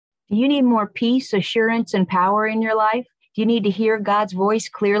Do you need more peace, assurance, and power in your life? Do you need to hear God's voice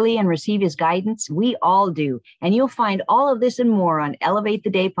clearly and receive his guidance? We all do. And you'll find all of this and more on Elevate the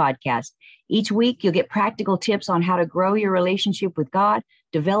Day podcast. Each week, you'll get practical tips on how to grow your relationship with God,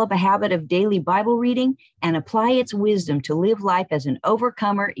 develop a habit of daily Bible reading, and apply its wisdom to live life as an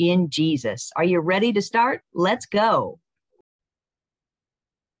overcomer in Jesus. Are you ready to start? Let's go.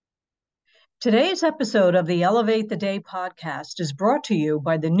 Today's episode of the Elevate the Day podcast is brought to you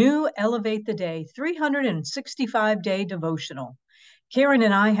by the new Elevate the Day 365-day devotional. Karen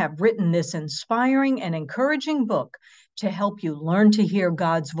and I have written this inspiring and encouraging book to help you learn to hear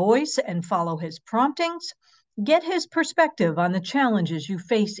God's voice and follow his promptings, get his perspective on the challenges you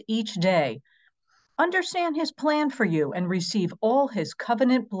face each day, understand his plan for you and receive all his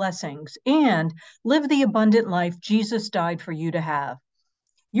covenant blessings, and live the abundant life Jesus died for you to have.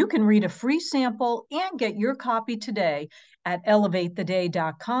 You can read a free sample and get your copy today at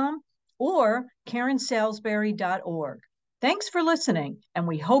elevatetheday.com or karensalisbury.org. Thanks for listening, and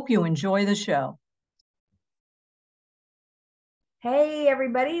we hope you enjoy the show. Hey,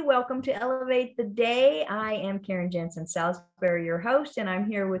 everybody. Welcome to Elevate the Day. I am Karen Jensen Salisbury, your host, and I'm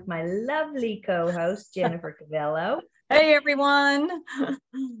here with my lovely co-host, Jennifer Cavello. Hey, everyone.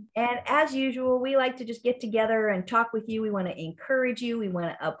 And as usual, we like to just get together and talk with you. We want to encourage you. We want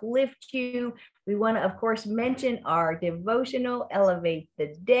to uplift you. We want to, of course, mention our devotional Elevate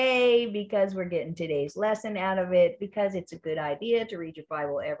the Day because we're getting today's lesson out of it, because it's a good idea to read your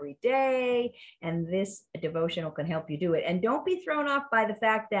Bible every day. And this devotional can help you do it. And don't be thrown off by the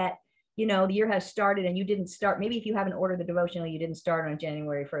fact that, you know, the year has started and you didn't start. Maybe if you haven't ordered the devotional, you didn't start on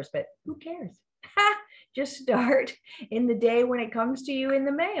January 1st, but who cares? Just start in the day when it comes to you in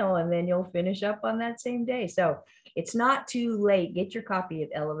the mail, and then you'll finish up on that same day. So it's not too late. Get your copy of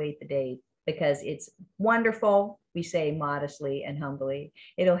Elevate the Day because it's wonderful. We say modestly and humbly.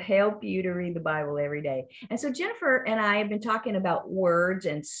 It'll help you to read the Bible every day. And so Jennifer and I have been talking about words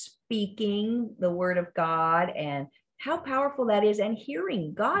and speaking the word of God and how powerful that is, and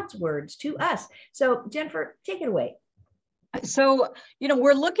hearing God's words to us. So Jennifer, take it away. So,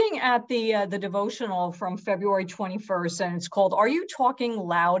 we're looking at the devotional from February 21st, and it's called, Are You Talking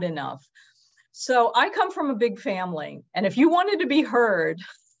Loud Enough? So I come from a big family, and if you wanted to be heard,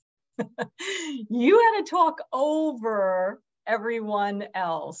 you had to talk over everyone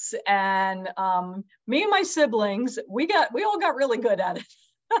else. And me and my siblings, we all got really good at it.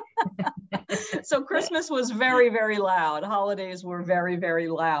 So Christmas was very, very loud. Holidays were very, very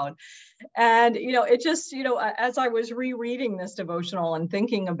loud. And, it just, as I was rereading this devotional and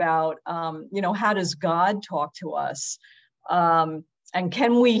thinking about, how does God talk to us? And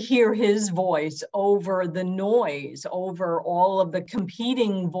can we hear his voice over the noise, over all of the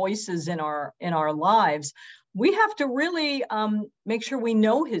competing voices in our lives? We have to really make sure we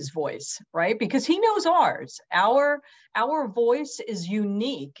know his voice, right? Because he knows ours. Our voice is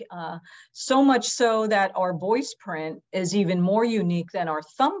unique, so much so that our voice print is even more unique than our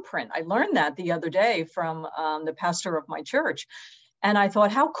thumbprint. I learned that the other day from the pastor of my church. And I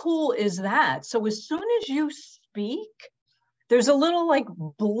thought, how cool is that? So as soon as you speak, there's a little like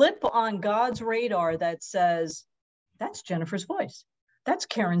blip on God's radar that says, that's Jennifer's voice. That's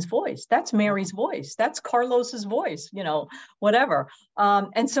Karen's voice. That's Mary's voice. That's Carlos's voice, whatever.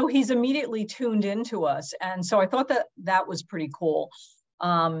 And so he's immediately tuned into us. And so I thought that was pretty cool.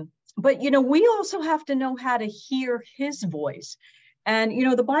 But, we also have to know how to hear his voice. And,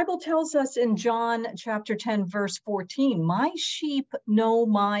 the Bible tells us in John chapter 10, verse 14, my sheep know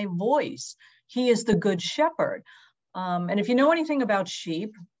my voice. He is the good shepherd. And if you know anything about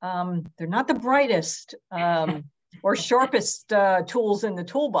sheep, they're not the brightest or sharpest tools in the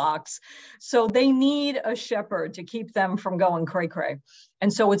toolbox. So they need a shepherd to keep them from going cray-cray.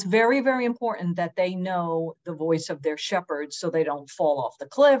 And so it's very, very important that they know the voice of their shepherd so they don't fall off the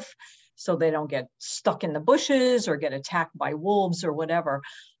cliff, so they don't get stuck in the bushes or get attacked by wolves or whatever.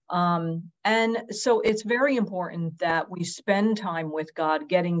 And so it's very important that we spend time with God,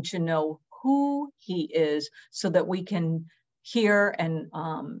 getting to know who he is so that we can hear and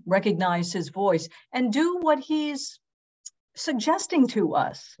recognize his voice and do what he's suggesting to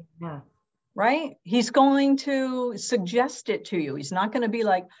us. Yeah. Right? He's going to suggest it to you. He's not going to be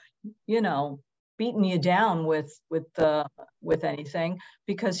like, beating you down with anything,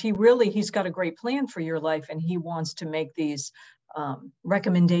 because he's got a great plan for your life, and he wants to make these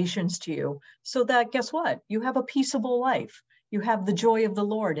recommendations to you so that, guess what? You have a peaceable life. You have the joy of the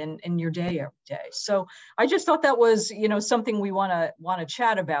Lord in your day every day. So I just thought that was, something we want to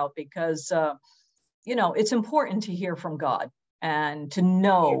chat about, because, it's important to hear from God and to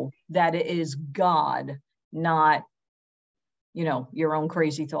know that it is God, not you know, your own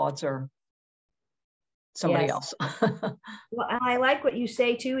crazy thoughts or somebody Yes. else. Well, and I like what you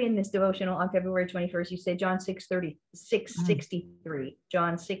say too in this devotional on February 21st. You say John 6:63.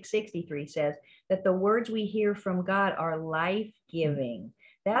 John 6:63 says that the words we hear from God are life-giving.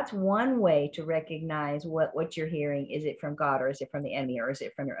 That's one way to recognize what you're hearing. Is it from God, or is it from the enemy, or is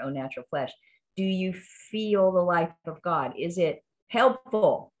it from your own natural flesh? Do you feel the life of God? Is it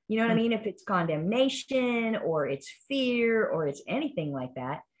helpful? You know what I mean? If it's condemnation or it's fear or it's anything like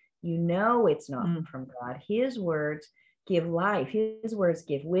that, you know it's not from God. His words give life. His words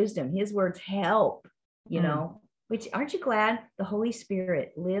give wisdom. His words help, you know, which, aren't you glad the Holy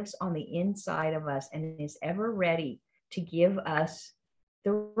Spirit lives on the inside of us and is ever ready to give us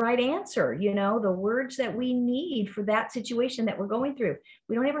the right answer, you know, the words that we need for that situation that we're going through.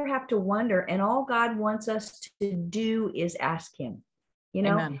 We don't ever have to wonder. And all God wants us to do is ask him. You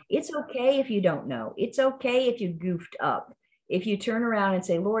know, Amen. It's okay if you don't know. It's okay if you goofed up. If you turn around and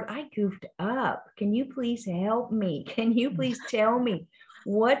say, Lord, I goofed up. Can you please help me? Can you please tell me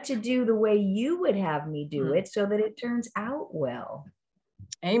what to do the way you would have me do it so that it turns out well?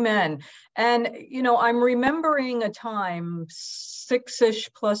 Amen. And, you know, I'm remembering a time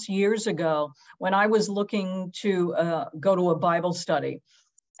 6-ish plus years ago when I was looking to go to a Bible study.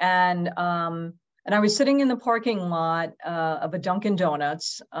 And I was sitting in the parking lot of a Dunkin'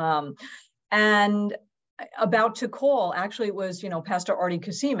 Donuts and about to call. Actually, it was, you know, Pastor Artie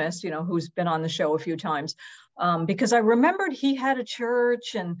Casimis, you know, who's been on the show a few times, because I remembered he had a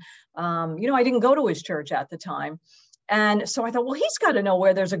church and, you know, I didn't go to his church at the time. And so I thought, well, he's got to know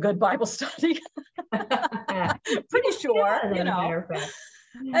where there's a good Bible study. Pretty sure, you know.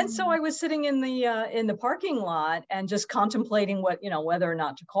 And so I was sitting in the parking lot and just contemplating what, you know, whether or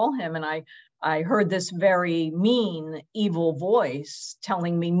not to call him. And I heard this very mean, evil voice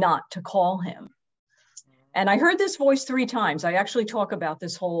telling me not to call him. And I heard this voice 3 times. I actually talk about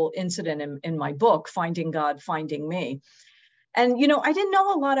this whole incident in my book, Finding God, Finding Me. And, you know, I didn't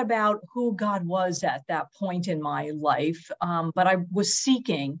know a lot about who God was at that point in my life, but I was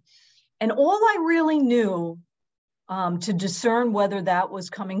seeking. And all I really knew to discern whether that was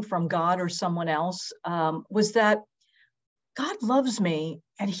coming from God or someone else was that God loves me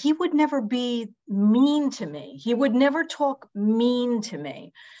and he would never be mean to me. He would never talk mean to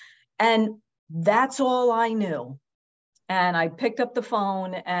me. And that's all I knew. And I picked up the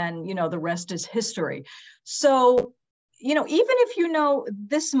phone and, you know, the rest is history. So, you know, even if you know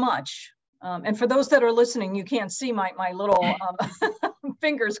this much, and for those that are listening, you can't see my little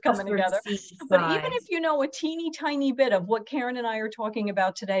fingers coming together. But even if you know a teeny tiny bit of what Karen and I are talking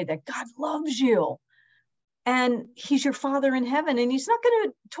about today, that God loves you and he's your Father in heaven and he's not going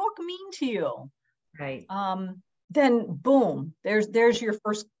to talk mean to you. Right. Then boom, there's your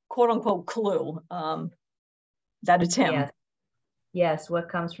first quote unquote clue that it's him. Yes, what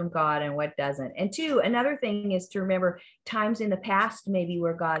comes from God and what doesn't. And 2, another thing is to remember times in the past, maybe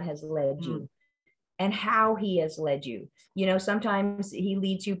where God has led you and how he has led you. You know, sometimes he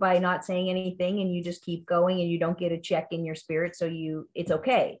leads you by not saying anything and you just keep going and you don't get a check in your spirit. So it's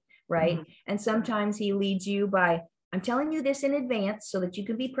okay. Right. And sometimes he leads you by, I'm telling you this in advance so that you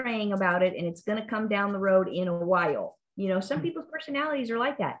can be praying about it and it's going to come down the road in a while. You know, some people's personalities are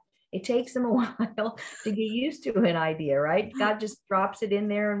like that. It takes them a while to get used to an idea, right? God just drops it in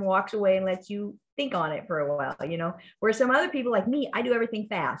there and walks away and lets you think on it for a while, you know, where some other people like me, I do everything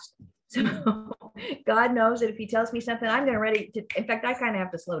fast. So God knows that if he tells me something, I'm going to ready to, in fact, I kind of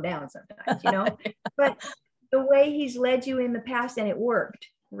have to slow down sometimes, you know, but the way he's led you in the past and it worked,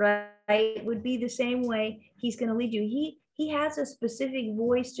 right, would be the same way he's going to lead you. He has a specific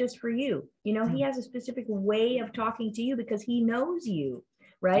voice just for you. You know, he has a specific way of talking to you because he knows you.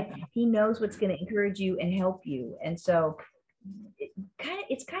 Right. He knows what's going to encourage you and help you. And so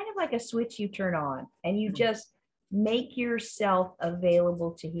it's kind of like a switch you turn on and you just make yourself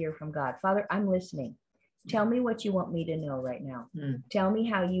available to hear from God. Father, I'm listening. Tell me what you want me to know right now. Tell me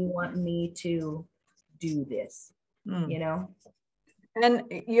how you want me to do this, you know? And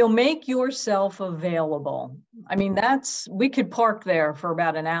you'll make yourself available. I mean, we could park there for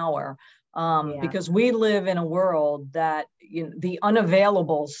about an hour. Because we live in a world that the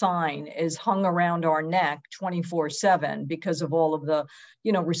unavailable sign is hung around our neck 24/7 because of all of the,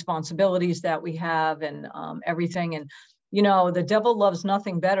 you know, responsibilities that we have and everything. And, you know, the devil loves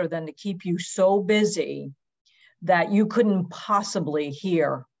nothing better than to keep you so busy that you couldn't possibly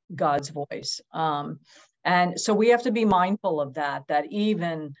hear God's voice. And so we have to be mindful of that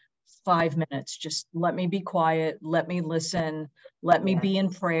even 5 minutes, just let me be quiet, let me listen, let me be in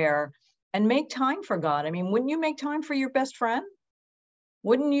prayer. And make time for God. I mean, wouldn't you make time for your best friend?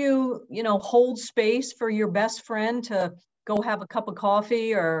 Wouldn't you, you know, hold space for your best friend to go have a cup of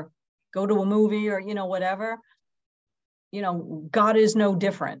coffee or go to a movie or, whatever, God is no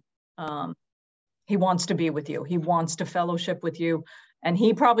different. He wants to be with you. He wants to fellowship with you. And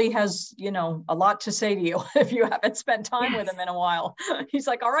he probably has, a lot to say to you if you haven't spent time with him in a while. He's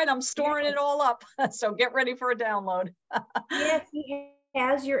like, all right, I'm storing it all up. So get ready for a download. Yes, he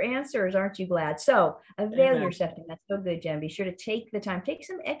has your answers. Aren't you glad? So avail Amen. yourself. And that's so good, Jen. Be sure to take the time, take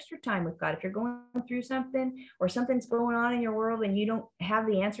some extra time with God. If you're going through something or something's going on in your world and you don't have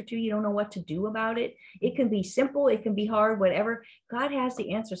the answer to, you don't know what to do about it. It can be simple. It can be hard, whatever. God has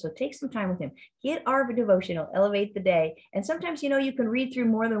the answer. So take some time with him. Get our devotional, Elevate the Day. And sometimes, you can read through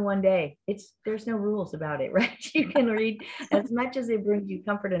more than one day. There's no rules about it, right? You can read as much as it brings you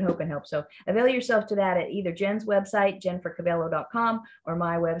comfort and hope and help. So avail yourself to that at either Jen's website, jennifercavello.com, or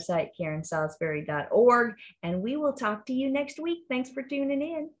my website, KarenSalisbury.org. And we will talk to you next week. Thanks for tuning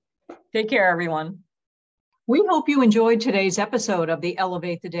in. Take care, everyone. We hope you enjoyed today's episode of the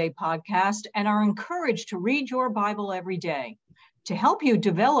Elevate the Day podcast and are encouraged to read your Bible every day. To help you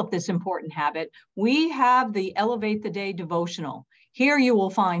develop this important habit, we have the Elevate the Day devotional. Here you will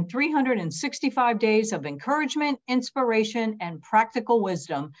find 365 days of encouragement, inspiration, and practical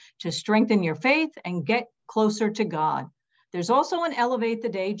wisdom to strengthen your faith and get closer to God. There's also an Elevate the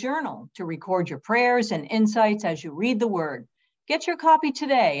Day journal to record your prayers and insights as you read the word. Get your copy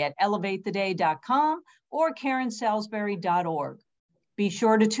today at elevatetheday.com or KarenSalisbury.org. Be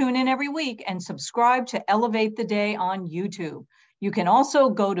sure to tune in every week and subscribe to Elevate the Day on YouTube. You can also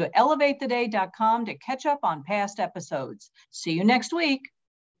go to elevatetheday.com to catch up on past episodes. See you next week.